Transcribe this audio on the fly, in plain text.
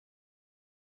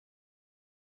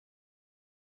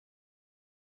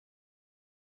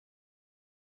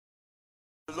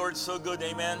The Lord's so good,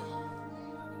 amen.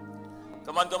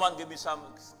 Come on, give me some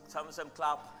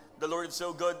clap. The Lord is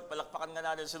so good. Palakpakan nga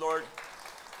natin si Lord.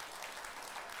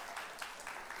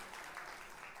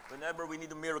 Whenever we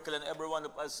need a miracle, and every one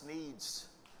of us needs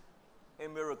a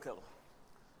miracle.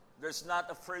 There's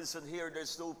not a person here,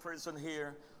 there's no person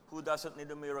here who doesn't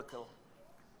need a miracle.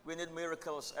 We need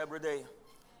miracles every day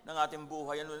ng ating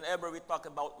buhay. And whenever we talk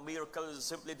about miracles, it's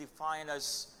simply defined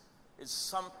as it's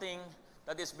something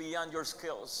that is beyond your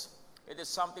skills. It is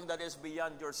something that is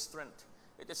beyond your strength.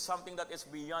 It is something that is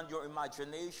beyond your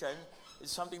imagination.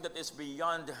 It's something that is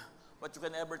beyond what you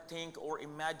can ever think or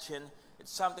imagine.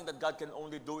 It's something that God can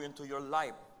only do into your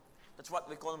life. That's what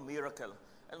we call miracle.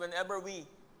 And whenever we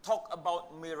talk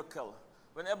about miracle,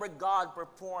 whenever God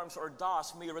performs or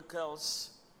does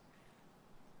miracles,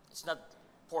 it's not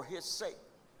for His sake.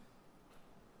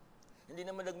 Hindi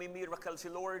naman nagmi-miracle si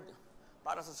Lord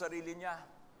para sa sarili niya.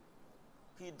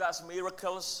 He does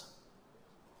miracles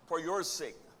for your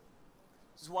sake.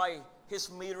 That's why His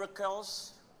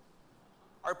miracles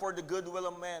are for the goodwill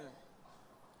of men.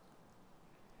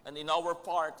 And in our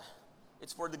part,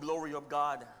 it's for the glory of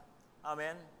God.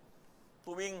 Amen?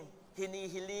 Tuwing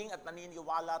hinihiling at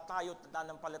naniniwala tayo at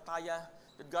nananampalataya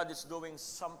that God is doing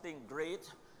something great,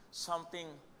 something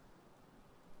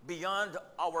beyond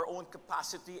our own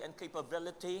capacity and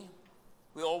capability,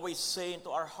 we always say into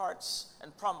our hearts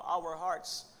and from our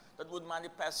hearts that would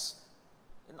manifest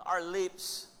in our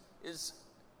lips is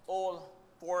all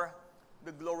for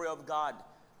the glory of God.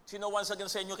 Sino once again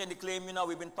sa inyo can declaim you now,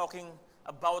 we've been talking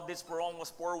about this for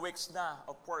almost 4 weeks na,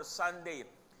 of course, Sunday.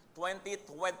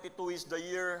 2022 is the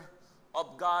year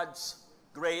of God's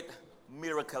great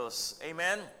miracles.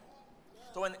 Amen?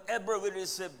 So whenever we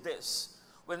receive this,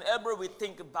 whenever we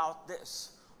think about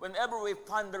this, whenever we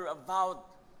ponder about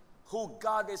who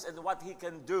God is and what He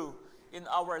can do in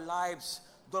our lives,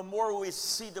 the more we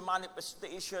see the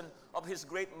manifestation of His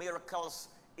great miracles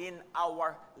in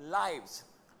our lives.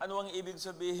 Ano ang ibig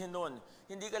sabihin nun?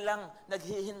 Hindi ka lang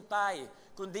naghihintay,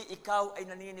 kundi ikaw ay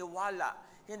naniniwala.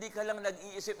 Hindi ka lang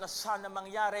nag-iisip na sana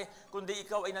mangyari, kundi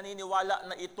ikaw ay naniniwala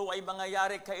na ito ay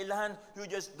mangyayari kailan. You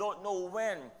just don't know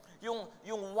when.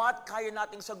 Yung what, kaya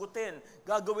nating sagutin,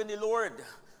 gagawin ni Lord.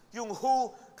 Yung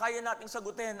who, kaya nating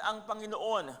sagutin, ang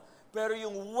Panginoon. Pero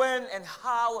yung when and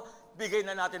how, bigay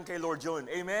na natin kay Lord yun.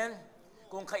 Amen?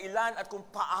 Kung kailan at kung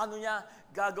paano niya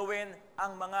gagawin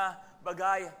ang mga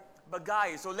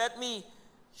bagay. So let me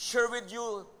share with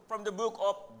you from the book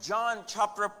of John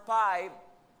chapter 5.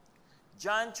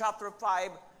 John chapter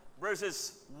 5,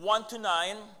 verses 1 to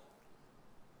 9.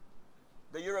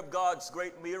 The year of God's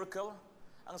great miracle.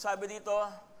 Ang sabi dito,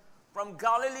 from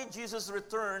Galilee, Jesus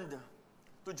returned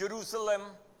to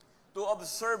Jerusalem to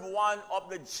observe one of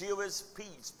the Jewish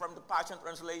feasts, from the Passion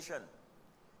Translation.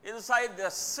 Inside the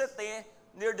city,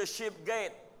 near the sheep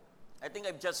gate. I think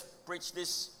I've just preached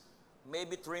this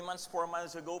maybe 4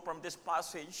 months ago from this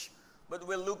passage, but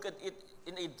we'll look at it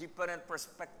in a different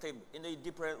perspective, in a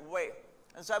different way.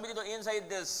 And sabi dito,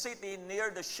 inside the city, near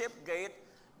the sheep gate,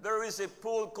 there is a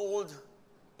pool called,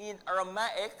 in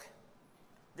Aramaic,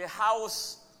 the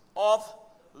house of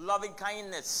loving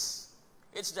kindness.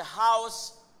 It's the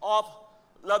house of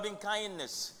loving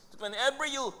kindness. Whenever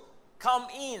you come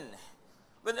in,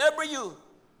 whenever you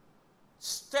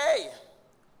stay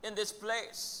in this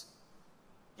place,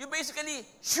 you basically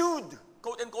should,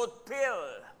 quote-unquote,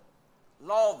 feel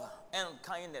love and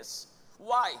kindness.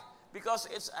 Why? Because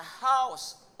it's a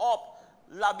house of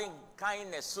loving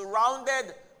kindness,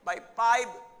 surrounded by 5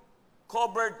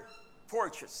 covered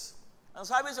porches. Ang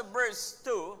sabi sa verse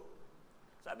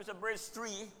 2, sabi sa verse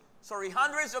 3,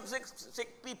 hundreds of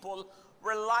sick people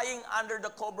were lying under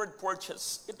the covered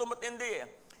porches. Ito matindi eh.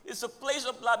 It's a place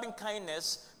of loving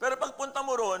kindness, pero pagpunta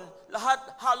mo ron, lahat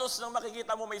halos nang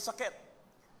makikita mo may sakit.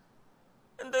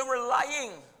 And they were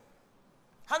lying,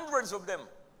 hundreds of them.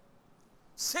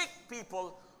 Sick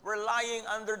people were lying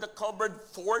under the covered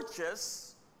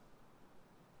porches,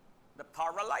 the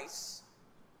paralyzed,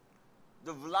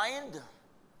 the blind,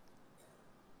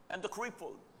 and the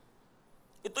crippled.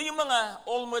 Ito yung mga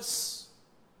almost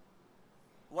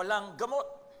walang gamot.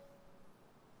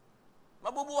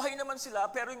 Mabubuhay naman sila,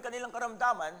 pero yung kanilang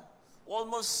karamdaman,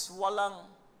 almost walang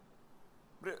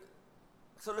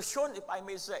solusyon, if I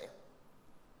may say.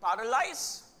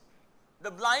 Paralyzed,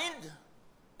 the blind,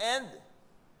 and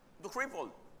the crippled.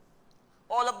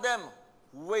 All of them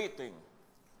waiting.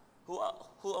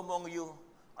 Who among you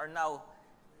are now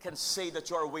can say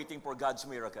that you are waiting for God's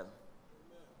miracle?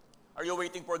 Are you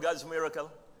waiting for God's miracle?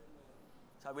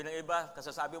 Sabi ng iba,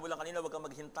 kasasabi mo lang kanina, huwag kang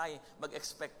maghintay,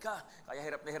 mag-expect ka, kaya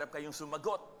hirap na hirap kayong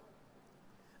sumagot.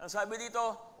 Ang sabi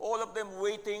dito, all of them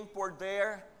waiting for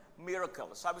their miracle.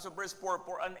 Sabi sa verse 4,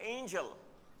 for an angel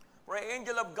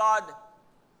of God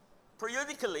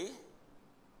periodically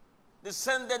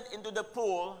descended into the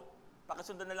pool,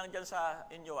 pakisundan na lang dyan sa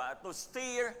inyo, to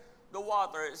stir the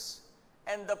waters,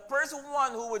 and the first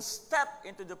one who would step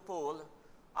into the pool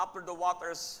after the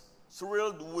waters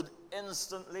swirled would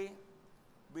instantly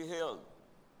be healed.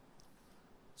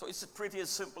 So it's a pretty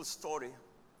simple story.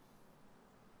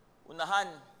 Unahan,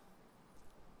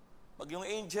 pag yung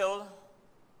angel,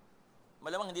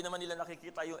 malamang hindi naman nila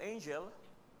nakikita yung angel,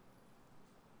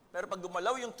 pero pag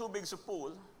gumalaw yung tubig sa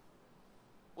pool,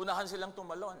 unahan silang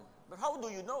tumalon. But how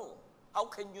do you know? How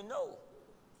can you know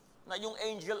na yung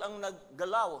angel ang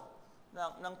naggalaw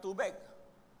ng tubig?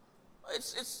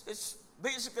 It's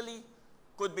basically,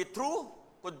 could be true,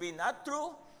 could be not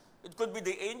true. It could be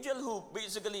the angel who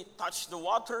basically touched the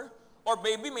water, or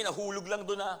maybe may nahulog lang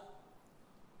doon na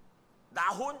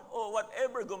dahon o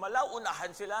whatever, gumalaw,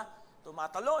 unahan sila,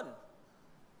 tumatalon.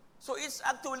 So it's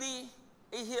actually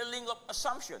a healing of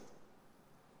assumption.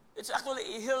 It's actually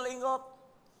a healing of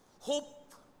hope.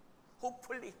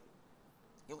 Hopefully,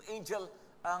 yung angel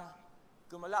ang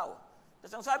gumalaw.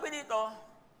 Tapos ang sabi dito,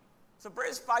 sa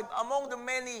verse 5, among the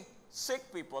many sick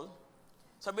people,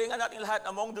 sabihin nga natin lahat,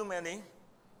 among the many,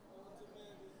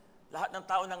 lahat ng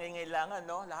tao nangingailangan,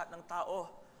 no? Lahat ng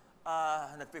tao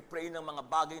nagpipray ng mga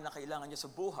bagay na kailangan niya sa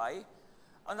buhay.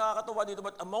 Ang nakakatuwa dito,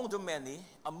 but among the many,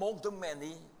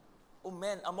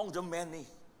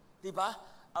 diba?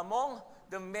 Among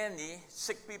the many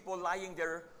sick people lying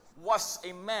there was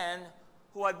a man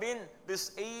who had been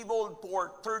disabled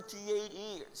for 38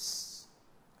 years.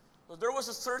 So there was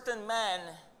a certain man,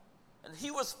 and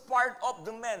he was part of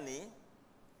the many,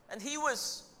 and he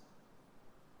was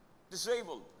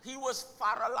disabled. He was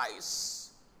paralyzed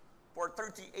for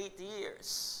 38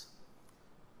 years.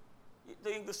 Ito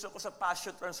yung gusto ko sa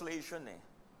Passion Translation eh.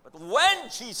 But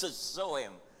when Jesus saw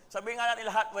him, sabihin nga natin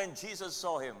lahat, when Jesus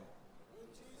saw him,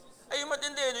 ay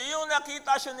matindi, yung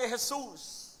nakita siya ni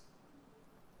Jesus.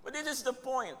 But this is the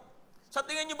point. Sa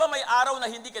tingin niyo ba may araw na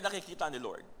hindi ka nakikita ni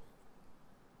Lord?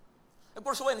 Of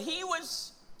course, when he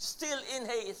was still in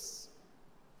haste,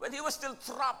 when he was still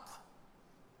trapped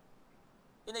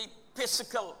in a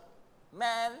physical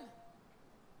man,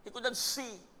 he could not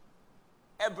see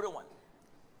everyone.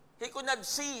 He could not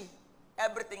see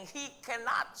everything. He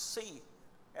cannot see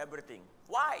everything.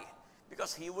 Why?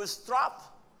 Because he was trapped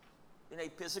in a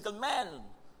physical man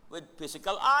with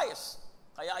physical eyes.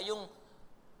 Kaya yung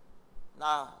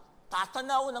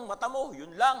natatanaw ng mata mo,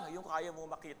 yun lang, yung kaya mo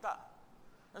makita.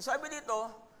 Ang sabi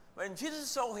dito, when Jesus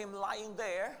saw him lying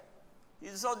there, he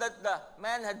saw that the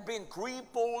man had been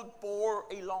crippled for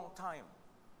a long time.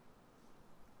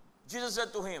 Jesus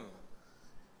said to him,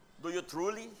 do you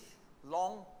truly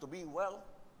long to be well?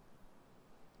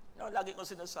 Lagi kong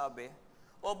sinasabi,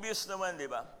 obvious naman, di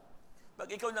ba?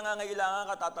 Pag ikaw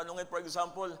nangangailangan ka, tatanungin, for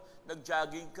example,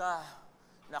 nag-jogging ka,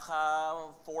 naka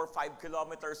 4-5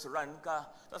 kilometers run ka,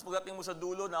 tapos pagdating mo sa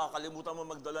dulo, nakakalimutan mo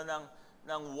magdala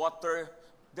ng water,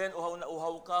 then uhaw na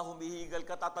uhaw ka, humihigal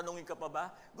ka, tatanungin ka pa ba?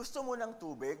 Gusto mo ng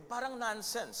tubig? Parang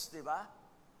nonsense, di ba?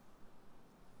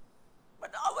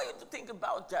 But I want you to think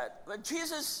about that. When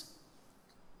Jesus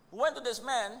went to this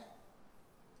man,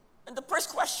 and the first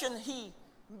question he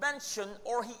mentioned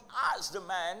or he asked the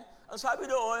man, ang sabi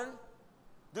doon,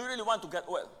 do you really want to get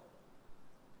well?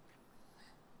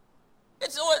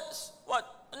 It's what?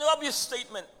 An obvious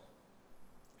statement.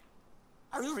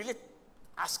 Are you really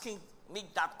asking me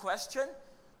that question?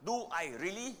 Do I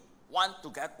really want to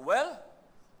get well?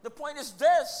 The point is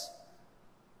this.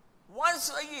 Once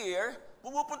a year,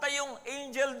 pumupunta yung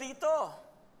angel dito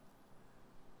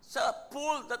sa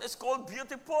pool that is called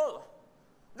Beautiful.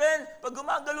 Then, pag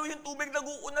gumagalo yung tubig,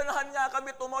 nag-uunahan nga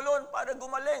kami tumalon para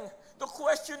gumaling. The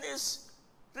question is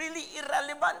really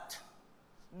irrelevant.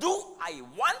 Do I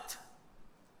want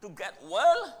to get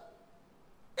well?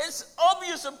 It's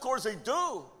obvious, of course I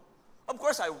do. Of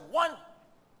course I want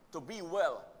to be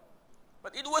well.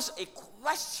 But it was a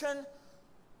question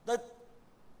that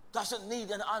doesn't need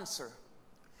an answer.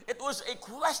 It was a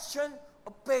question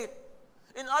of faith.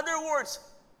 In other words,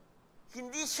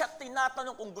 hindi siya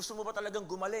tinatanong kung gusto mo ba talagang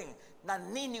gumaling.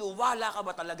 Naniniwala ka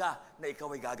ba talaga na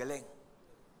ikaw ay gagaling?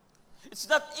 It's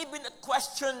not even a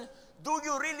question, do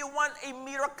you really want a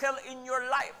miracle in your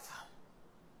life?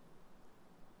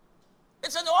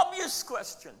 It's an obvious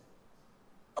question.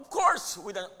 Of course,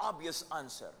 with an obvious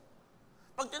answer.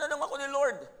 Pag tinanong ako ni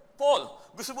Lord, Paul,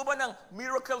 gusto mo ba ng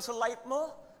miracle sa life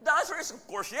mo? The answer is, of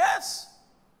course, yes.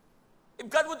 If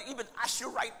God would even ask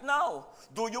you right now,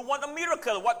 do you want a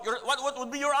miracle? What would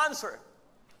be your answer?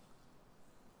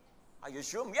 I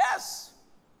assume, yes.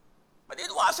 But it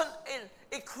wasn't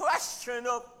a question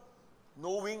of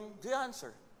knowing the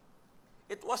answer.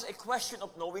 It was a question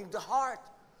of knowing the heart.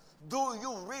 Do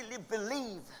you really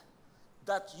believe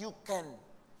that you can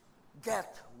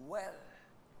get well?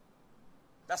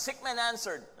 The sick man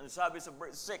answered, and sabi sa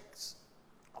verse 6,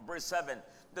 verse 7,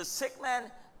 the sick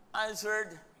man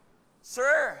answered,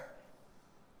 Sir,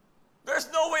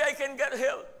 there's no way I can get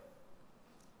healed.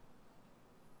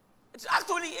 It's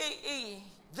actually a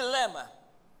dilemma,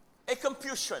 a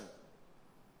confusion.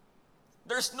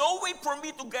 There's no way for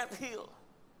me to get healed.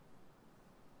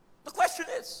 The question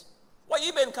is, why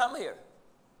even come here?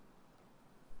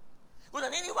 Kung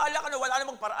naniniwala ka na wala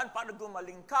namang paraan para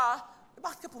gumaling ka,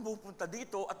 bakit ka pumupunta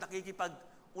dito at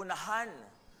nakikipag-unahan?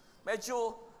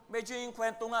 Medyo yung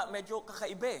kwento nga, medyo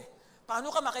kakaiba.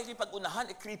 Paano ka makikipag-unahan?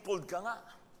 Crippled ka nga.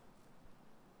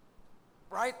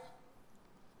 Right?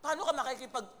 Paano ka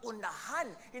makikipag-unahan?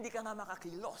 Hindi ka nga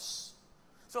makakilos.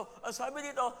 So, ang sabi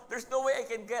dito, there's no way I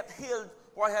can get healed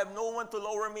for I have no one to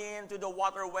lower me into the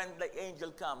water when the angel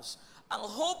comes. Ang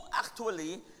hope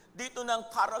actually, dito ng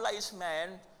paralyzed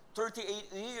man,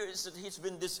 38 years that he's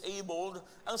been disabled,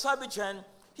 ang sabi dyan,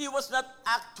 he was not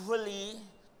actually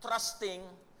trusting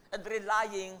and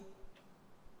relying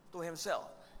to himself.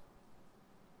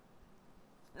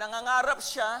 Nangangarap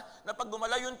siya na pag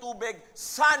gumalaw yung tubig,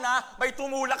 sana may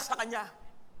tumulak sa kanya.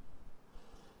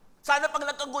 Sana pag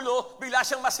nagkagulo, bigla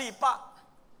siyang masipa.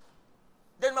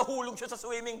 Then mahulog siya sa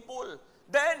swimming pool.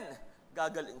 Then,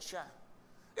 gagaling siya.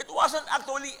 It wasn't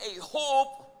actually a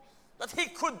hope that he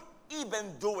could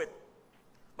even do it.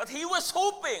 But he was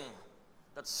hoping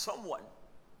that someone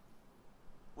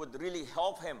would really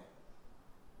help him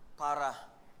para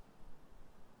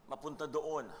mapunta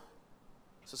doon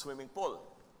sa swimming pool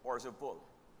or sa pool.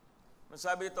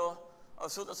 Sabi ito,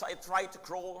 as soon as I try to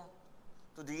crawl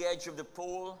to the edge of the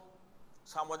pool,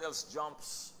 someone else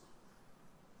jumps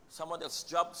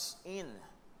in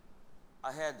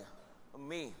ahead of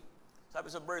me. Sabi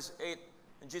sa verse 8,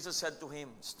 and Jesus said to him,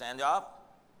 stand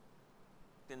up.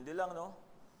 Tindi lang, no?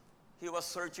 He was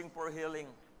searching for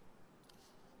healing.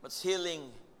 But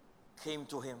healing came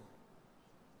to him.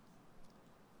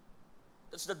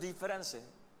 That's the difference.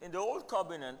 In the Old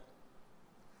Covenant,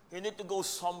 you need to go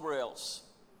somewhere else.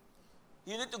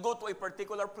 You need to go to a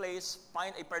particular place,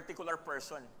 find a particular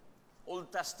person.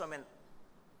 Old Testament.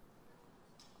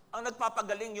 Ang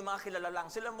nagpapagaling yung mga kilala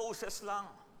lang. Sila Moses lang.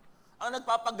 Ang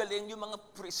nagpapagaling yung mga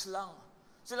priest lang.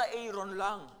 Sila Aaron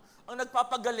lang. Ang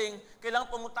nagpapagaling, kailangan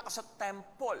pumunta ka sa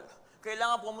temple.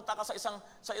 Kailangan pumunta ka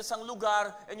sa isang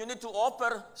lugar and you need to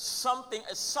offer something,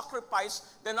 a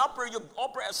sacrifice. Then after you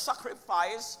offer a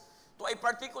sacrifice to a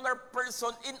particular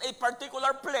person in a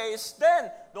particular place,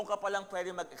 then doon ka palang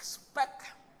pwede mag-expect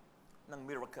ng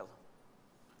miracle.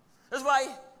 That's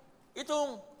why,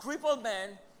 itong crippled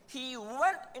man, he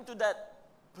went into that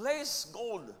place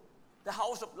called the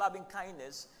house of loving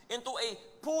kindness, into a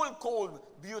pool called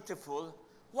beautiful.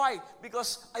 Why?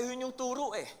 Because ayun yung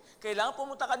turo eh. Kailangan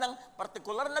pumunta ka ng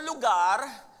partikular na lugar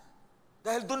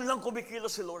dahil doon lang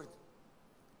kumikilos si Lord.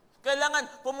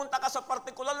 Kailangan pumunta ka sa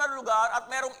partikular na lugar at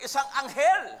merong isang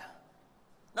anghel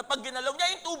na pag ginalaw niya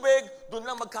yung tubig, doon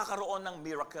lang magkakaroon ng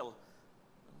miracle.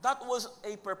 That was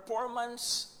a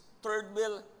performance,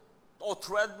 treadmill,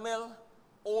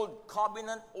 Old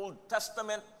Covenant, Old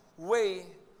Testament way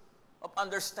of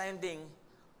understanding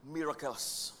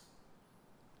miracles.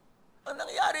 Ang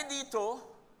nangyari dito,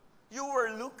 you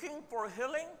were looking for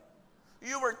healing,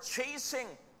 you were chasing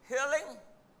healing,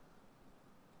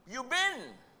 you've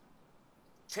been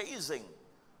chasing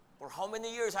for how many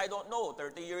years, I don't know,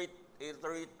 38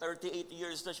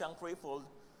 years na siyang crippled,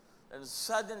 and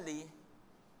suddenly,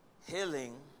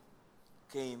 healing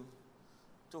came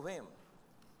to him.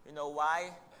 You know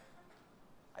why?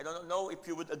 I don't know if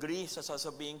you would agree sa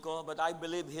sasabihin ko, but I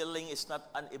believe healing is not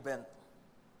an event.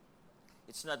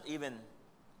 It's not even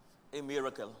a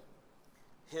miracle.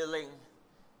 Healing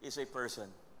is a person.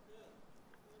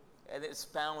 And it's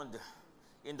found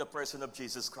in the person of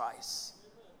Jesus Christ.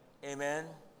 Amen?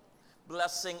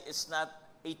 Blessing is not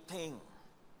a thing.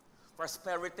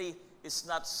 Prosperity is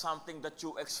not something that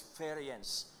you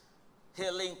experience.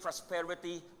 Healing,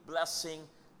 prosperity, blessing,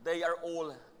 they are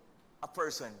all a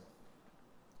person.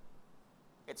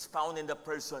 It's found in the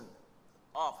person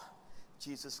of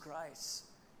Jesus Christ.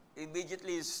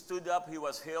 Immediately he stood up, he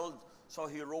was healed, so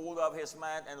he rolled up his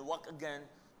mat and walked again.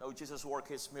 Now Jesus worked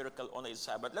his miracle on his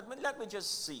Sabbath. Let me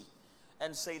just see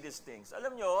and say these things.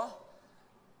 Alam nyo,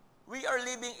 we are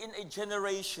living in a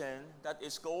generation that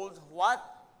is called what?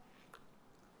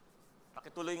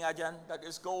 Pakituloy nga dyan. That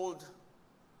is called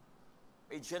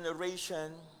a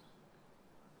generation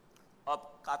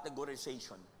of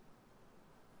categorization.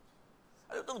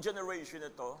 Ano itong generation na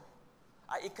ito?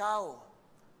 Ikaw,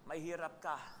 mahirap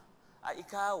ka.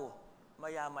 Ikaw,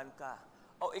 mayaman ka.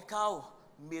 O ikaw,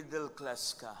 middle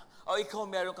class ka. O ikaw,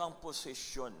 meron kang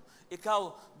posisyon.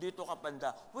 Ikaw, dito ka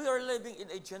banda. We are living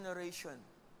in a generation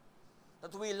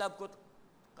that we love to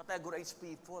categorize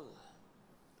people.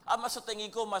 Mas sa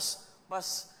tingin ko, mas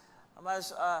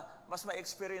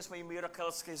ma-experience may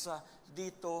miracles kaysa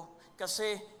dito.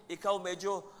 Kasi ikaw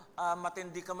medyo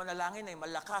matindi ka manalangin,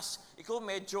 malakas. Ikaw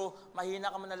medyo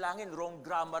mahina ka manalangin, wrong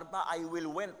grammar pa, I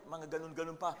will win. Mga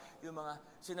ganun-ganun pa yung mga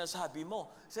sinasabi mo.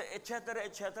 So, et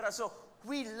cetera. So,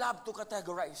 we love to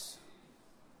categorize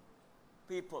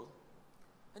people.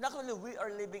 And actually, we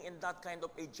are living in that kind of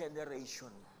a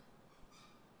generation.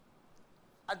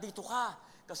 Dito ka,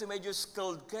 kasi medyo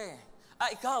skilled ka eh.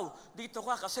 Ikaw, dito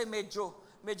ka, kasi medyo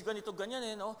ganito, ganyan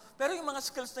eh, no? Pero yung mga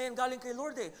skills na yan galing kay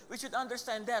Lord eh. We should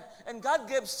understand that. And God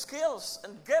gives skills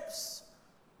and gifts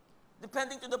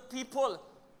depending to the people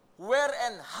where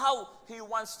and how He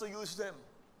wants to use them.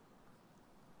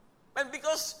 And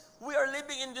because we are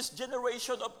living in this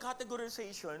generation of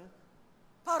categorization,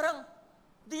 parang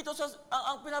dito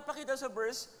ang pinapakita sa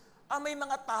verse, may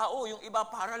mga tao, yung iba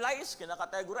paralyzed,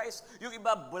 kinakategorize, yung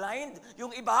iba blind,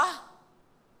 yung iba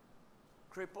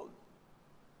crippled.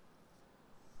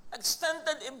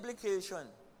 Extended implication.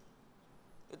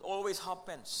 It always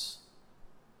happens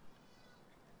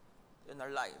in our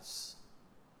lives.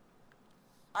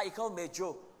 Ikaw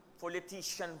medyo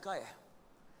politician ka eh.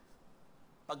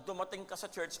 Pag dumating ka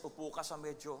sa church, upo ka sa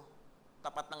medyo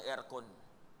tapat ng aircon.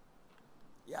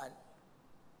 Yan.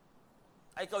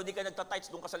 Ikaw di ka nagtatights,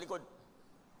 doon ka sa likod.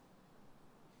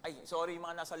 Sorry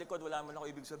mga nasa likod, wala man ako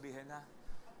ibig sabihin ha.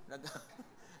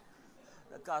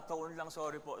 Nagkataon lang,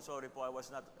 sorry po, I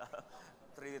was not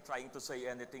really trying to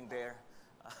say anything there.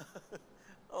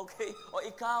 Okay, o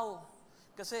ikaw,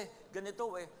 kasi ganito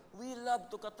we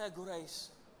love to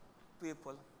categorize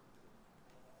people.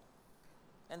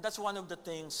 And that's one of the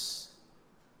things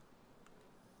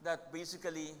that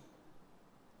basically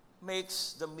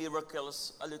makes the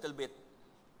miracles a little bit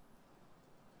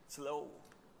slow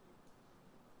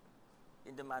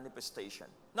in the manifestation.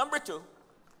 Number 2,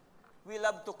 we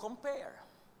love to compare.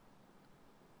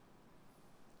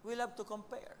 We love to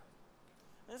compare.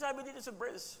 And sabi dito sa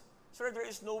verse, sir, there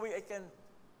is no way I can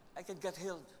get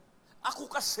healed.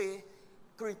 Ako kasi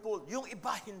crippled, yung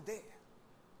iba hindi.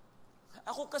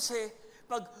 Ako kasi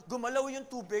pag gumalaw yung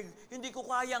tubig, hindi ko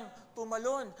kayang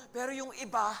tumalon, pero yung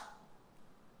iba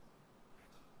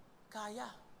kaya.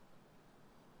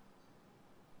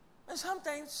 And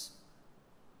sometimes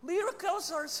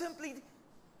miracles are simply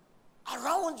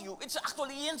around you. It's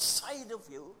actually inside of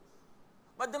you.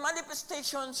 But the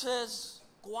manifestation says,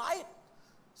 quiet,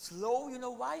 slow. You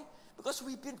know why? Because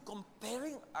we've been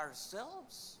comparing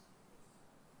ourselves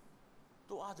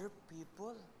to other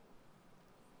people.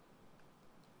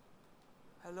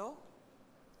 Hello?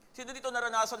 Sino dito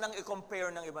naranasan ng i-compare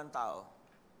ng ibang tao?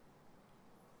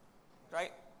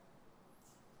 Right?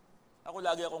 Ako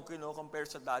lagi akong kino-compare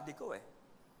sa daddy ko eh.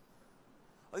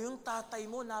 O yung tatay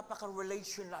mo,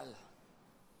 napaka-relational.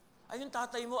 Ay, yung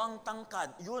tatay mo ang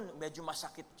tangkad. Yun, medyo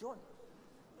masakit yun.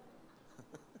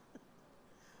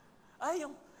 Ay,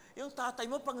 yung tatay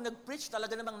mo, pag nag-preach,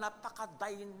 talaga namang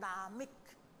napaka-dynamic.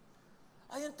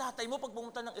 Ay, yung tatay mo, pag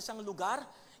pumunta ng isang lugar,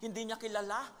 hindi niya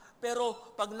kilala,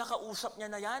 pero pag nakausap niya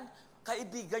na yan,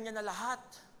 kaibigan niya na lahat.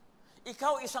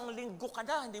 Ikaw, isang linggo ka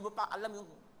na, hindi mo pa alam yung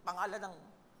pangalan ng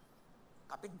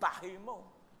kapitbahay mo.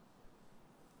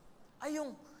 Ay,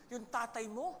 yung tatay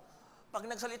mo, pag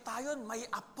nagsalita yun, may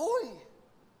apoy.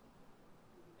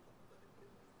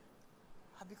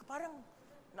 Sabi ko, parang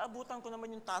naabutan ko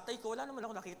naman yung tatay ko, wala naman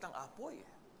ako nakitang apoy.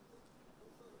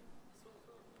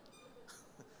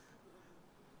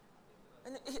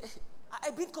 And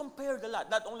I've been compared a lot,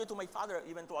 not only to my father,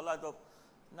 even to a lot of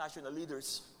national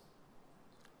leaders.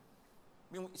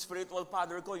 Yung spiritual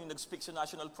father ko, yung nag-speak sa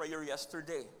national prayer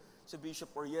yesterday, si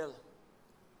Bishop Oriel.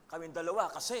 Kaming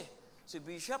dalawa kasi si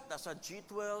Bishop nasa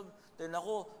G12, then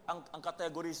ako, ang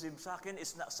categorism sa akin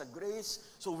is nasa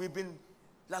grace. So we've been,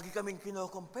 lagi kaming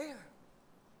kino-compare.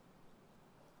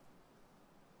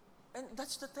 And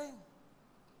that's the thing.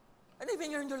 And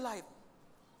even you're in your life,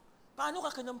 paano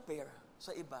ka kinompare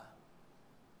sa iba?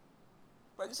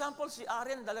 For example, si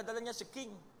Aren, dala-dala niya si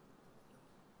King.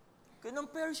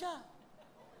 Kinompare siya.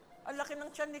 Ang laki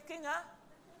ng tiyan ni King, ha?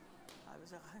 Sabi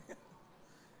sa kanya.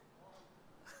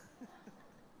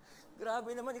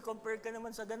 Grabe naman, i-compare ka naman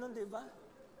sa ganun, di ba?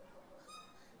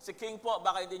 Si King po,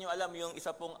 baka hindi nyo alam yung isa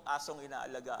pong asong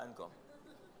inaalagaan ko.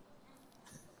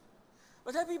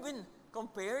 But have you been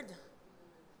compared?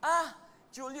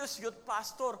 Julius, youth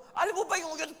pastor. Alam mo ba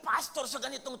yung youth pastor sa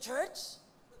ganitong church?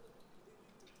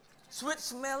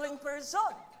 Sweet-smelling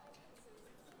person.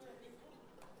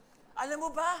 Alam mo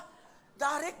ba,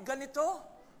 Derek, ganito?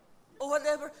 Or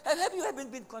whatever. Have you ever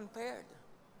been compared?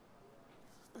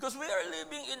 Because we are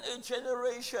living in a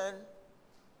generation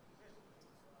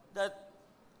that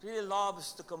really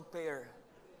loves to compare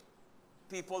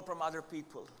people from other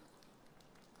people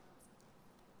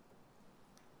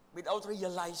without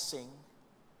realizing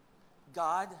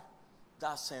God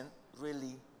doesn't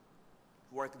really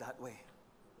work that way.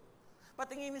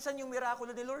 Pati minsan yung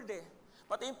mirakulo ni Lord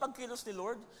Pati yung pagkilos ni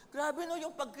Lord. Grabe no,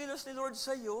 yung pagkilos ni Lord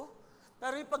sa iyo.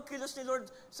 Pero yung pagkilos ni Lord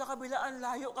sa kabilaan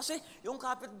layo. Kasi yung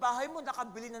kapitbahay mo,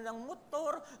 nakabili na ng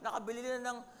motor, nakabili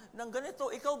na ng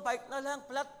ganito. Ikaw, bike na lang,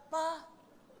 flat pa.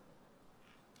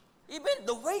 Even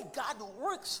the way God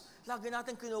works, lagi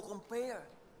natin kino-compare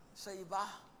sa iba.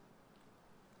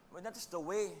 But that is the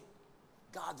way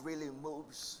God really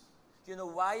moves. You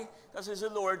know why? Kasi si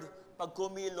Lord, pag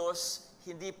kumilos,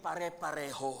 hindi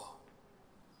pare-pareho.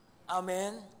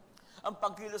 Amen? Ang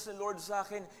pagkilos ni Lord sa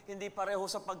akin, hindi pareho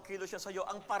sa pagkilos siya sa iyo.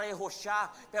 Ang pareho siya,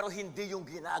 pero hindi yung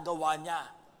ginagawa niya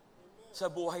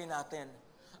sa buhay natin.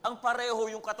 Ang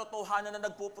pareho yung katotohanan na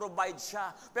nagpo-provide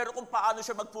siya. Pero kung paano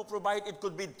siya magpo-provide, it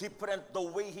could be different the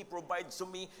way He provides to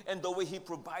me and the way He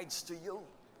provides to you.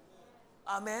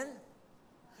 Amen?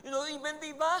 You know, even,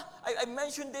 di ba? I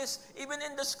mentioned this, even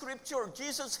in the scripture,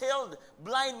 Jesus healed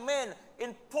blind men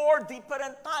in 4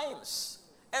 different times.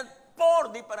 And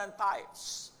 4 different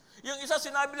times. Yung isa,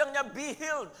 sinabi lang niya, be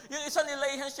healed. Yung isa,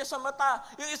 nilayhan siya sa mata.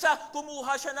 Yung isa,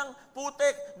 kumuha siya ng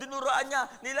putik, dinuraan niya,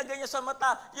 nilagay niya sa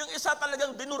mata. Yung isa,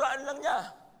 talagang dinuraan lang niya.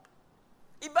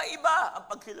 Iba-iba ang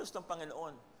pagkilos ng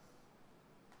Panginoon.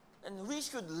 And we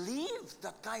should live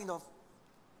that kind of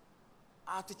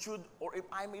attitude, or if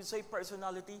I may say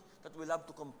personality, that we love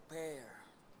to compare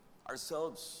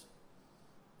ourselves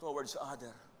towards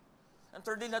other. And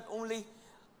thirdly, not only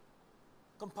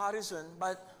comparison,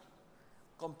 but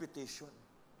competition.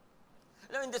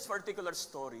 Now, in this particular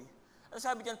story, ang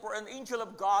sabi diyan, for an angel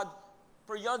of God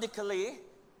periodically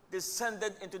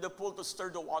descended into the pool to stir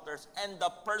the waters, and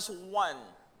the first one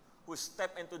who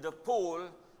stepped into the pool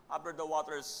after the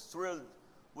waters swirled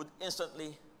would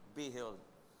instantly be healed.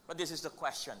 But this is the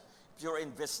question. If you're in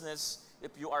business,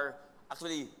 if you are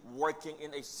actually working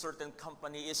in a certain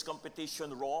company, is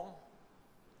competition wrong?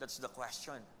 That's the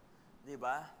question. Di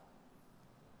ba?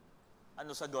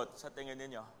 Ano sagot sa tingin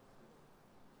ninyo?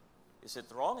 Is it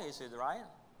wrong? Is it right?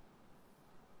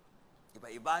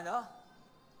 Iba-iba, no?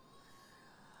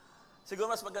 Siguro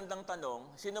mas magandang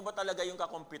tanong, sino ba talaga yung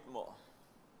kakompete mo?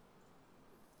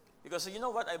 Because you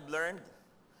know what I've learned?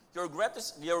 Your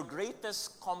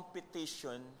greatest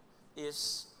competition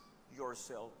is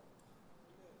yourself.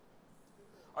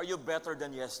 Are you better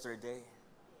than yesterday?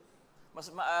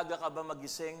 Mas maaga ka ba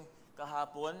magising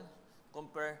kahapon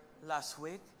compare last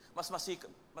week? Mas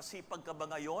masipag ka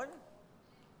ba ngayon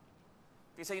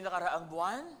kaysa yung nakaraang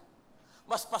buwan?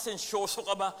 Mas pasensyoso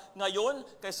ka ba ngayon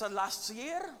kaysa last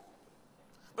year?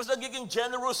 Mas nagiging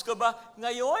generous ka ba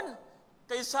ngayon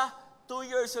kaysa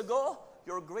 2 years ago?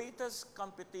 Your greatest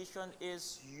competition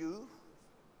is you,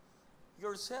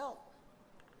 yourself.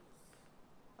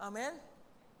 Amen?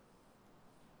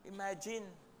 Imagine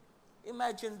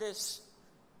this.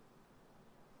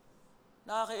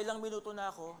 Nakakailang minuto na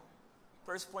ako.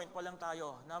 First point pa lang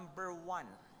tayo. Number 1.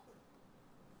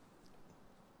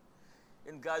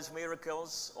 In God's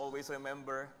miracles, always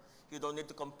remember, you don't need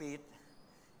to compete.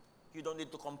 You don't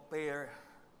need to compare.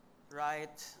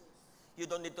 Right? You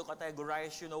don't need to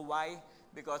categorize. You know why?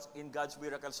 Because in God's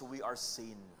miracles, we are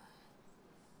seen.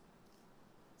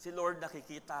 Si Lord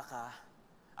nakikita ka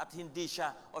at hindi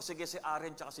siya, o sige si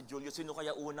Aaron tsaka si Julio, sino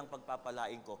kaya unang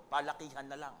pagpapalain ko? Palakihan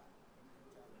na lang.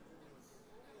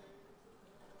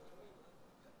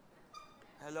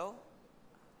 Hello?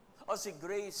 O si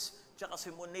Grace tsaka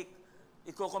si Monique,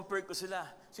 i-compare ko sila.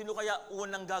 Sino kaya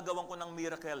unang gagawan ko ng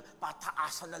miracle?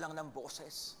 Pataasan na lang ng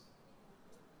boses.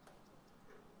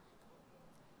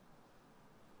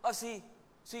 O si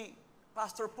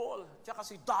Pastor Paul, tsaka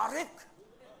si Derek.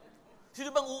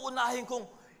 Sino bang uunahin kong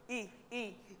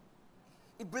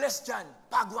i-bless dyan?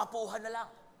 Pagwapuhan na lang.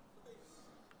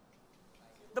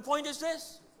 The point is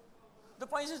this.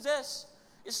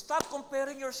 Stop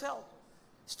comparing yourself.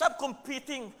 Stop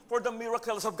competing for the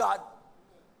miracles of God.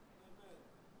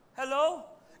 Hello?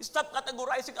 Stop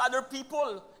categorizing other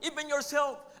people, even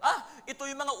yourself. Ito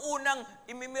yung mga unang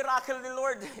imimiracle ni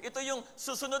Lord. Ito yung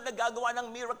susunod na gagawa ng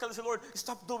miracle si Lord.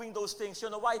 Stop doing those things. You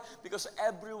know why? Because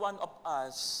every one of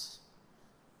us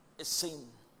is seen.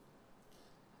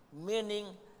 Meaning,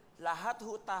 lahat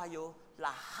ho tayo,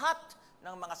 lahat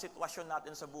ng mga sitwasyon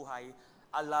natin sa buhay,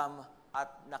 alam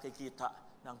at nakikita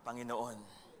ng Panginoon.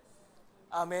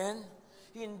 Amen?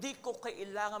 Hindi ko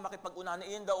kailangan makipag-unahan.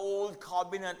 In the old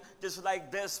covenant, just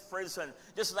like this person,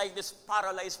 just like this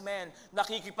paralyzed man,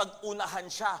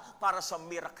 nakikipag-unahan siya para sa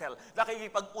miracle.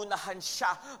 Nakikipag-unahan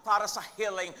siya para sa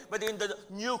healing. But in the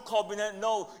new covenant,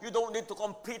 no, you don't need to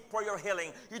compete for your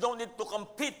healing. You don't need to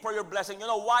compete for your blessing. You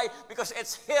know why? Because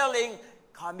it's healing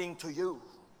coming to you.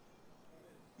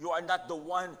 You are not the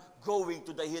one going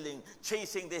to the healing,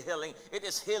 chasing the healing. It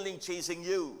is healing chasing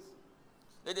you.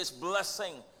 It is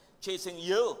blessing chasing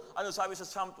you. Ano sabi sa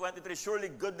Psalm 23? Surely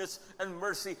goodness and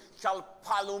mercy shall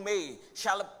follow me.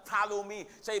 Shall follow me.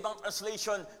 Sa ibang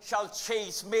translation, shall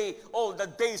chase me all the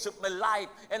days of my life,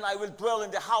 and I will dwell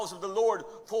in the house of the Lord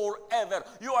forever.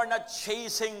 You are not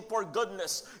chasing for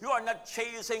goodness. You are not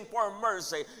chasing for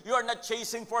mercy. You are not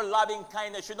chasing for loving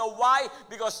kindness. You know why?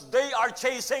 Because they are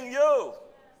chasing you.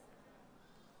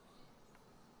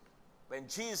 When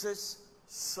Jesus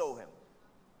saw him,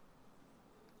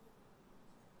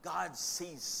 God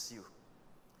sees you.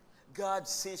 God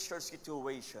sees your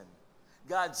situation.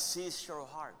 God sees your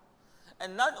heart.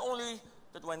 And not only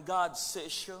that when God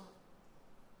sees you,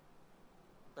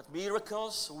 that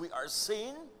miracles, we are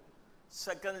seen.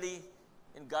 Secondly,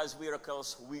 in God's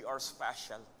miracles, we are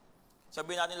special.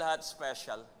 Sabihin natin lahat,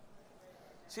 special.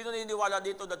 Sino naniniwala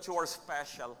dito that you are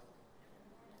special?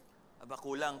 Aba,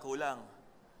 kulang.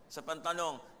 Sa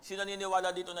pantanong, sino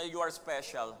naniniwala dito na you are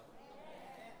special?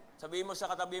 Sabihin mo sa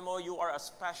katabi mo, you are a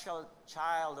special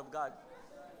child of God.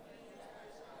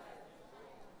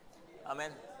 Amen.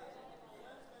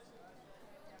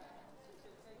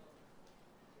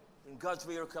 In God's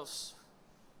miracles,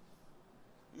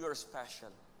 you are special.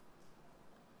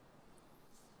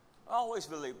 I always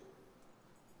believe.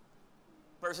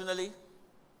 Personally,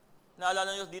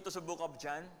 naalala niyo dito sa book of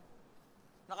John,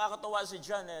 nakakatawa si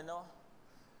John no?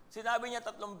 Sinabi niya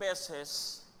 3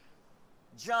 beses,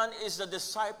 John is the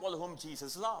disciple whom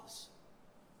Jesus loves.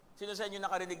 Sino sa inyo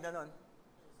nakarinig na nun?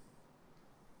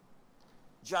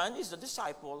 John is the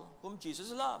disciple whom Jesus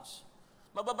loves.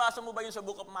 Mababasa mo ba yun sa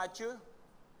book of Matthew?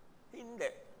 Hindi.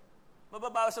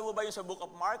 Mababasa mo ba yun sa book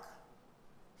of Mark?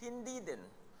 Hindi din.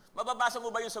 Mababasa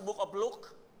mo ba yun sa book of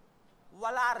Luke?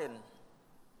 Wala rin.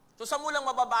 So saan mo lang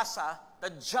mababasa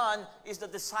that John is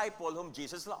the disciple whom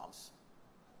Jesus loves?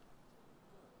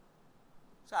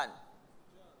 Saan?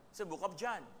 Sa book of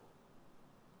John.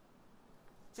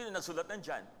 Sino nagsulat ng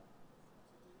John?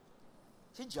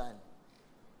 Si John.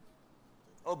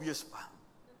 Obvious pa.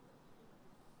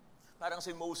 Parang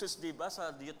si Moses, di ba,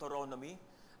 sa Deuteronomy,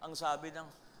 ang sabi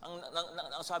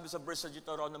sa verse sa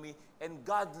Deuteronomy, and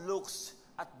God looks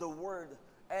at the word,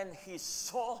 and he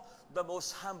saw the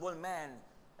most humble man,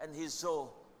 and he saw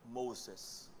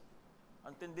Moses.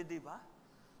 Antindi, di ba?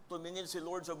 Tumingin si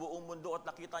Lord sa buong mundo at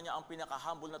nakita niya ang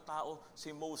pinaka-humble na tao,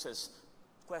 si Moses.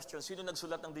 Question, sino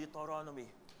nagsulat ng Deuteronomy?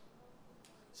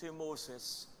 Si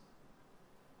Moses.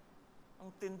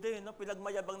 Ang tindi, no?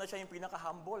 Pinagmayabang na siya yung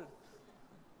pinaka-humble.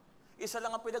 Isa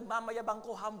lang ang pinagmamayabang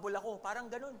ko, humble ako. Parang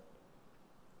ganun.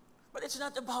 But it's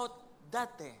not about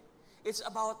that It's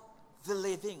about the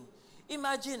living.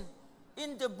 Imagine,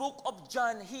 in the book of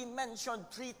John, he mentioned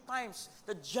 3 times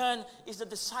that John is the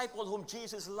disciple whom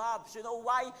Jesus loves. You know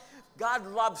why? God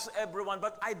loves everyone,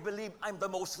 but I believe I'm the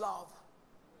most loved.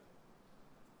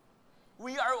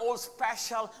 We are all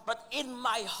special, but in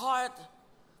my heart,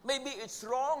 maybe it's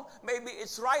wrong, maybe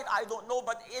it's right, I don't know,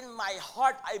 but in my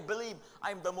heart, I believe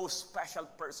I'm the most special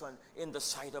person in the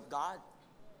sight of God.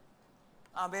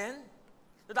 Amen?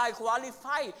 That I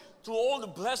qualify to all the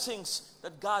blessings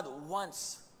that God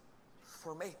wants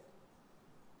for me.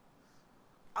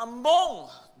 Among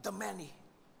the many.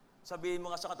 Sabihin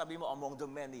mo nga sa katabi mo, among the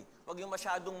many. Huwag yung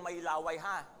masyadong may laway,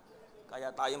 ha?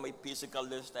 Kaya tayo may physical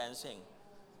distancing.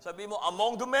 Sabihin mo,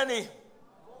 among the many.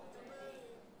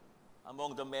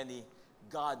 Among the many,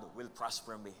 God will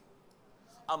prosper me.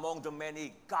 Among the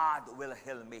many, God will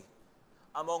heal me.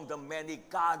 Among the many,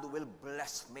 God will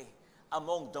bless me.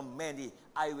 Among the many,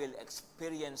 I will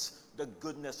experience the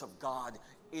goodness of God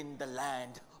in the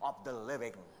land of the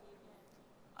living.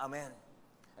 Amen.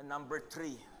 And number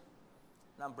 3,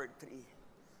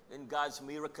 in God's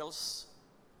miracles,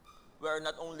 we are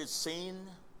not only seen,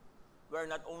 we are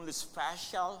not only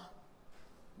special,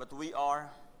 but we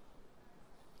are,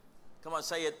 come on,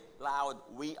 say it loud,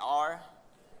 we are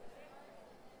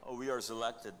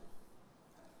selected.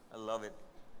 I love it.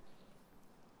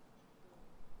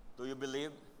 Do you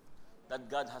believe that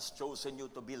God has chosen you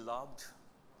to be loved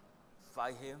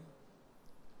by Him?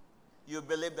 You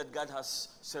believe that God has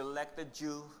selected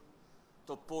you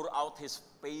to pour out His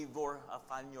favor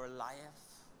upon your life?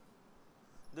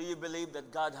 Do you believe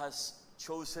that God has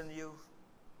chosen you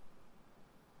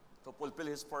to fulfill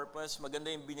His purpose? Maganda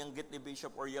yung binanggit ni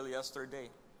Bishop Oriel yesterday.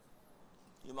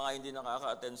 Yung mga hindi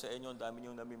nakaka-attend sa inyo, ang dami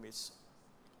niyong namimiss.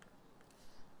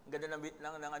 Ang ganda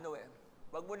ng ano eh.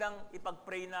 Wag mo nang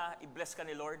ipag-pray na i-bless ka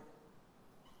ni Lord.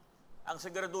 Ang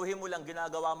siguraduhin mo lang,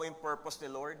 ginagawa mo yung purpose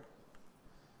ni Lord.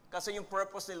 Kasi yung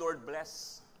purpose ni Lord,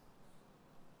 bless.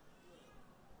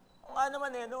 O nga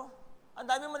naman eh, no? Ang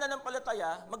dami mo na ng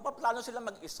palataya, magpaplano sila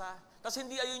mag-isa. Tapos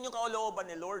hindi ayun yung kalooban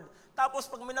ni Lord. Tapos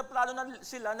pag may naplano na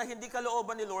sila na hindi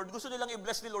kalooban ni Lord, gusto nilang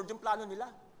i-bless ni Lord yung plano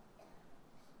nila.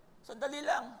 Sandali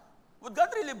lang. Would God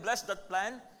really bless that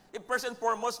plan if first and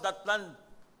foremost that plan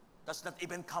does not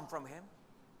even come from Him?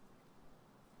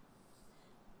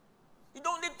 You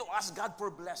don't need to ask God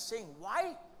for blessing.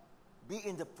 Why? Be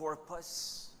in the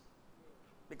purpose.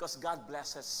 Because God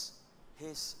blesses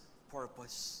His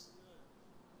purpose.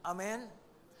 Amen?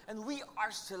 And we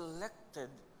are selected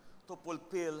to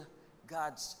fulfill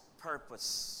God's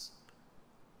purpose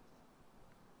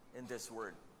in this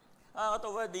world.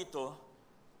 Katawa dito,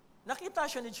 nakita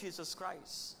siya ni Jesus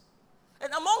Christ.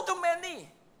 And among the many,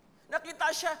 nakita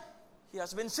siya, He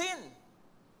has been seen.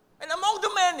 And among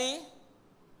the many,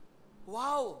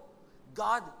 wow,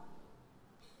 God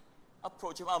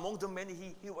approached him. Among the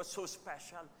many, he was so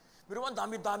special. Pero ang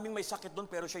dami-daming may sakit doon,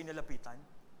 pero siya'y nalapitan.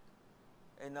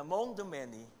 And among the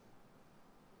many,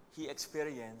 he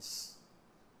experienced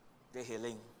the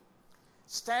healing.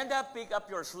 Stand up, pick up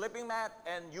your sleeping mat,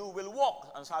 and you will walk.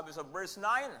 Ang sabi sa verse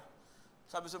 9,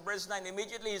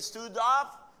 immediately he stood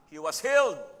up, he was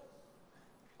healed.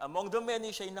 Among the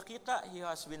many, siya'y nakita, he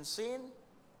has been seen.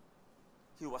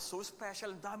 He was so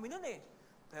special. Ang dami nun eh.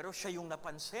 Pero siya yung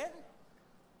napansin.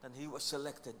 And he was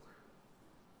selected.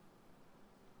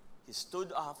 He stood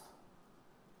up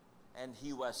and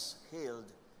he was healed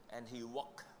and he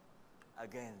walked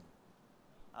again.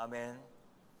 Amen.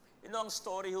 You know, ang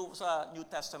story sa New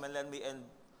Testament, let me end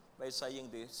by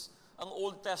saying this. Ang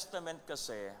Old Testament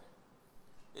kasi,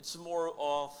 it's more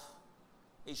of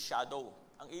a shadow.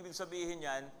 Ang ibig sabihin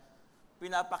niyan,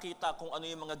 pinapakita kung ano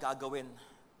yung mga gagawin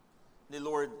ni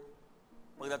Lord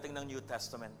pagdating ng New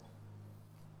Testament.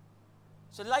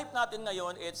 So life natin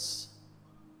ngayon, it's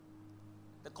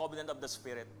the covenant of the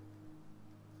Spirit.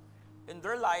 In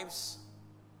their lives,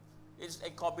 it's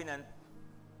a covenant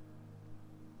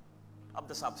of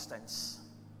the substance.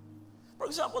 For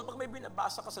example, pag may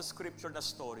binabasa ka sa scripture na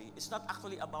story, it's not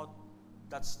actually about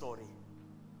that story.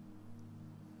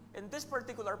 In this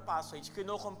particular passage,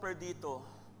 kino-compare dito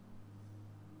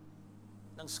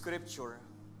ng scripture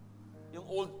yung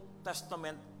Old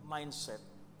Testament mindset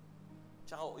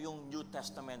tsaka yung New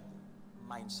Testament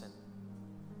mindset.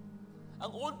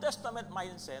 Ang Old Testament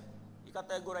mindset,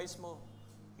 i-categorize mo,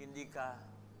 hindi ka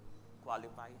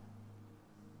qualify.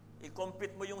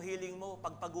 I-compete mo yung healing mo,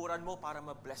 pagpaguran mo para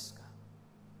ma-bless ka.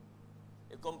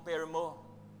 I-compare mo,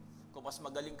 kung mas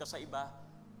magaling ka sa iba,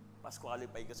 mas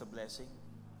qualify ka sa blessing.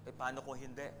 Eh paano kung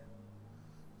hindi?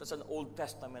 That's an Old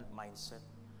Testament mindset.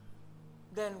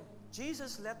 Then,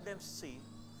 Jesus let them see,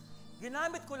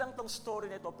 ginamit ko lang tong story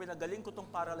na ito, pinagaling ko tong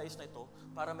paralyzed na ito,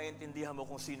 para maintindihan mo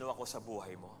kung sino ako sa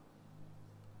buhay mo.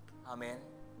 Amen?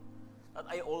 That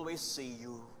I always see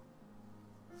you.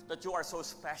 That you are so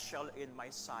special in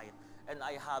my sight. And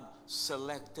I have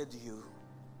selected you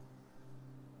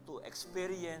to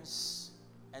experience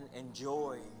and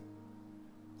enjoy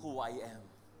who I am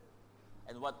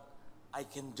and what I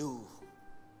can do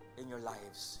in your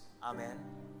lives. Amen?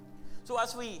 So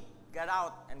as we get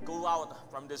out and go out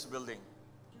from this building,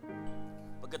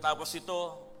 pagkatapos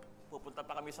ito, pupunta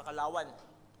pa kami sa Kalawan.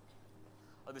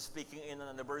 I'll be speaking in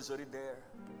an anniversary there.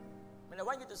 And I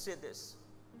want you to see this.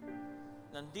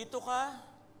 Nandito ka,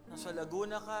 nasa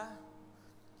Laguna ka,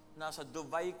 nasa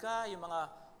Dubai ka, yung mga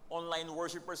online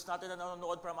worshipers natin na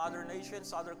nanonood from other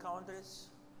nations, other countries.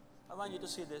 I want you to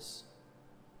see this.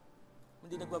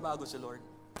 Hindi nagbabago si Lord.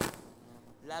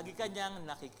 Lagi ka niyang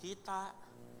nakikita,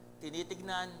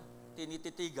 tinitignan,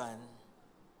 tinititigan.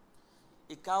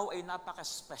 Ikaw ay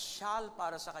napaka-special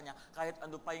para sa Kanya, kahit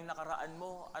ano pa yung nakaraan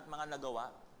mo at mga nagawa.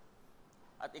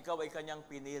 At ikaw ay Kanyang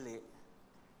pinili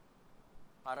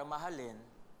para mahalin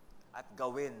at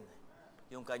gawin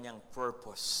yung Kanyang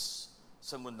purpose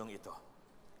sa mundong ito.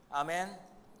 Amen?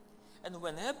 And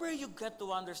whenever you get to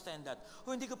understand that,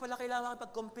 hindi ko pala kailangan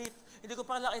ipag-compete, hindi ko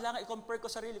pala kailangan i-compare ko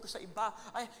sarili ko sa iba,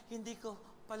 hindi ko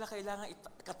pala kailangan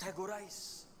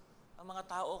i-categorize ang mga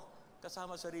tao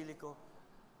kasama sarili ko,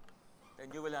 then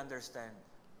you will understand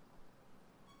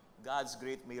God's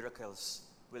great miracles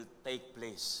will take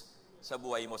place sa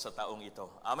buhay mo sa taong ito.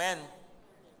 Amen?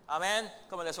 Amen.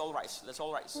 Come on, let's all rise. Let's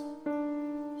all rise.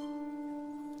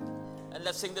 And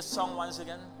let's sing this song once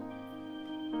again.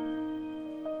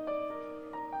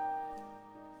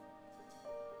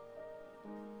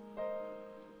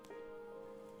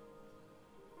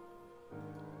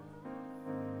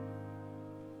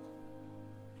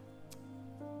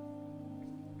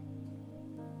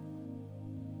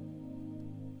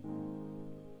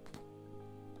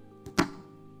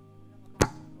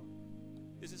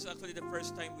 This is actually the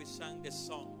first time we sang this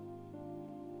song.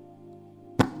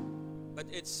 But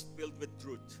it's filled with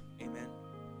truth. Amen.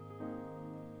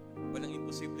 Walang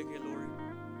imposible kay Lord.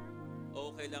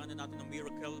 Oo, kailangan na natin ng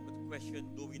miracle. But the question,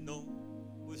 do we know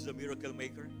who's the miracle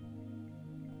maker?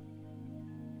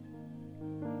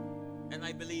 And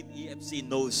I believe EFC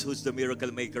knows who's the miracle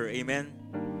maker. Amen.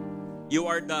 You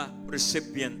are the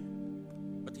recipient,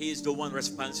 but He is the one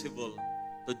responsible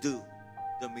to do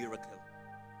the miracle.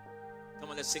 Come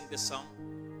on, let's sing this song.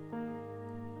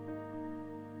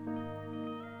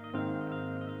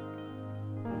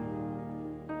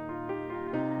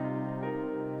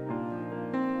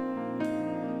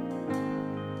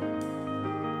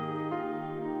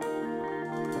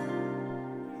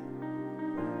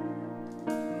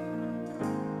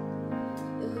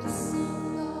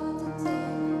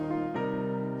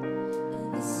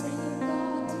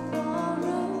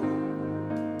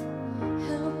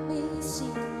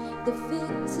 The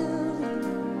victory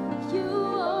you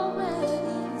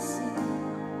already see.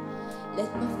 Let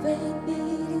my faith be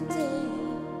today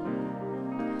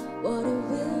what it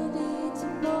will be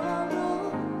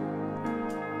tomorrow,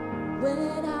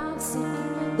 when I'll see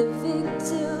the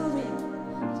victory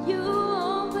you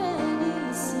already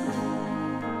see.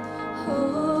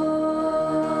 Oh,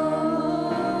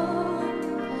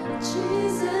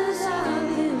 Jesus, I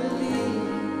believe.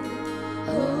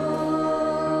 Oh,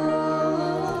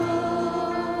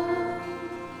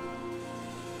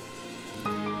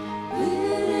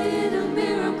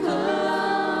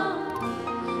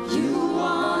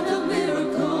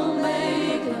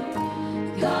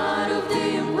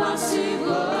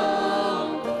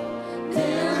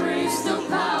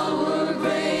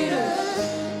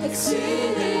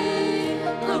 exceeding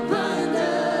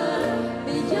abundant,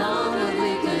 beyond what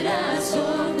we could ask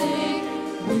or think.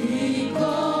 We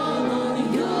call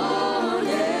on your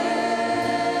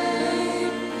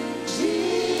name,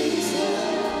 Jesus.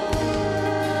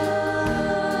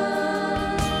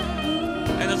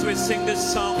 And as we sing this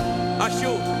song, as you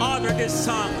honor this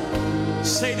song,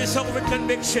 say this song with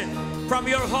conviction from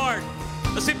your heart,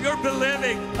 as if you're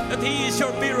believing that He is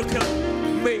your miracle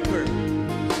maker.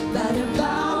 By the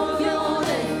power of your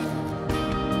name,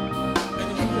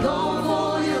 and all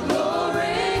for your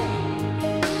glory,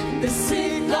 the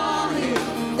sick are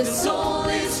healed, the soul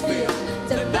is filled,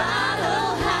 the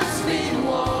battle has been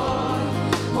won.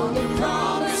 On the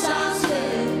promise I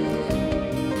stand,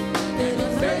 and the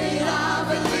faith I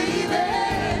believe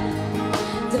in,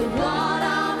 that what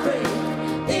I pray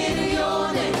in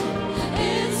your name,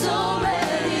 it's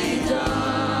already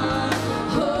done.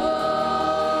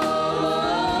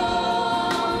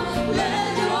 Oh,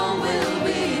 let your will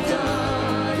be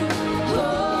done.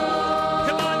 Oh,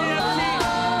 Come on, EFC.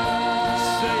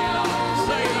 Say it out.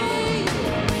 Say it out.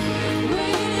 we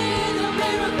need a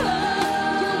miracle.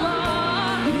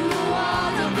 You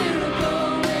are the miracle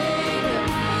maker,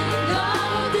 God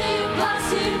of the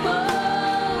impossible.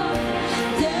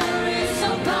 There is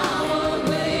no power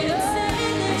greater,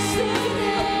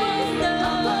 exceeding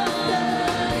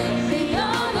abundant,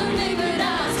 beyond what we could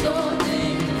ask or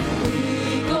think.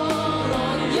 We call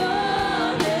on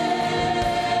your name,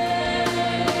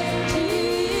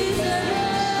 Jesus.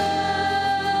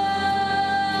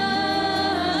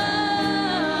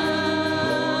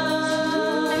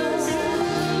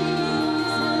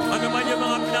 Ano man yung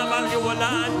mga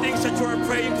pinamaliwalaan, things that you are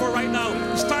praying for right now,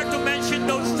 start to mention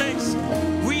those things.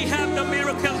 We have the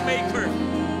miracle maker.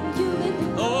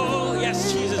 Oh,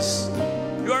 yes, Jesus.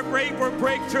 You are praying for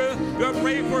breakthrough. You are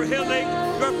praying for healing.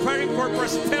 You are praying for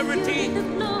prosperity.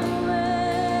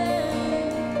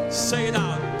 Say it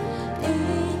out.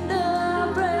 In the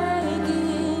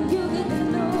breaking, you get the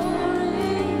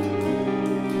glory.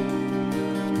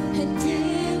 And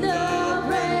in the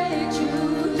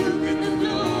breakthrough, you get the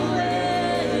glory.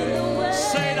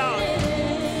 Say it out.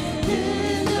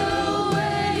 In the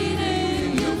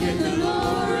waiting, you get the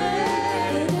glory.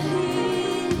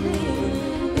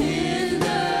 In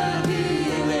the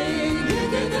healing, you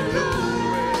get the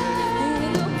glory.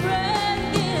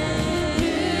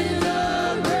 In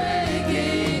the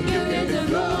breaking, you get the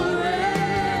glory.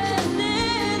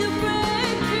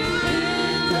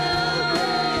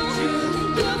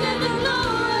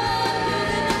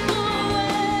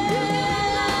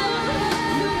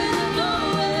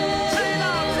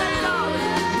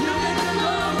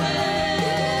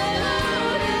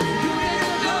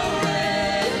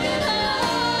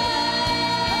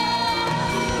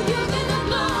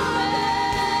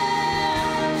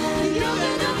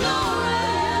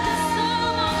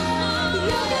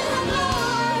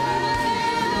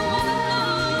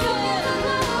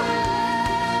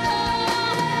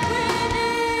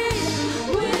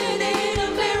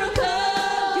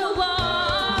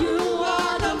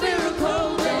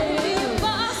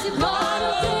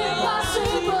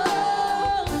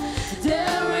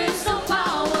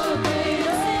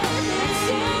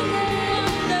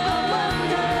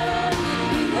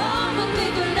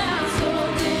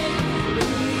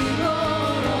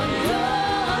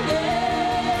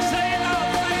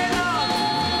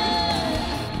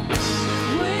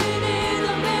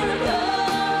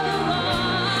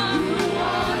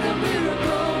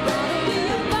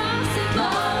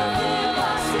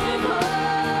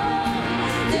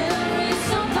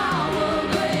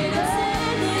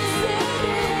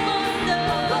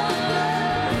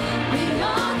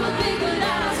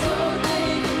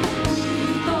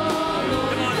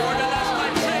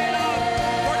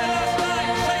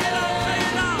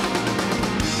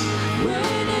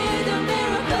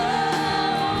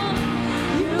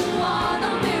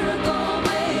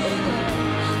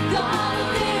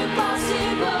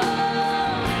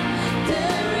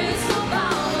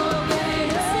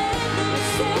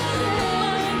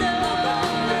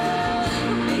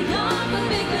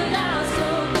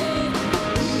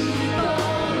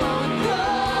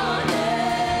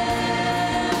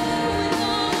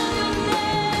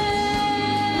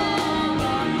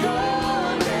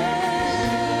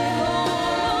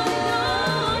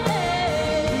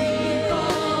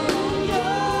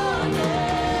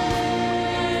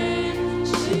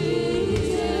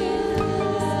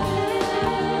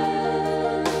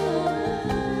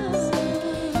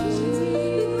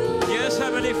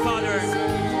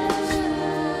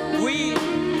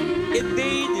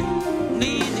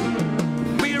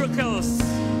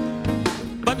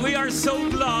 we are so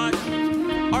glad.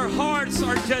 Our hearts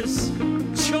are just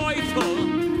joyful,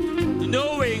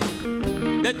 knowing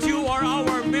that you are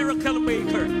our miracle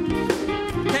maker.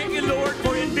 Thank you, Lord,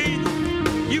 for indeed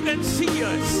you can see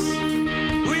us.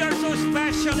 We are so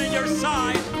special in your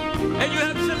sight, and you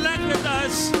have selected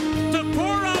us to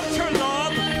pour out your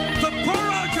love, to pour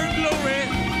out your glory,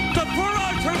 to pour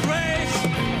out your grace,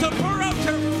 to pour out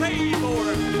your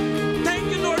favor. Thank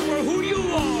you, Lord, for who you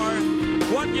are,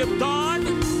 what you've done,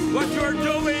 what you're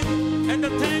doing, and the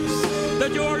things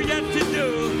that you are yet to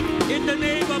do. In the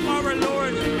name of our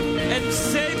Lord and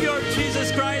Savior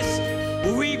Jesus Christ,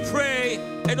 we pray,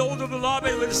 and all the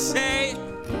beloved will say,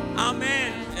 Amen.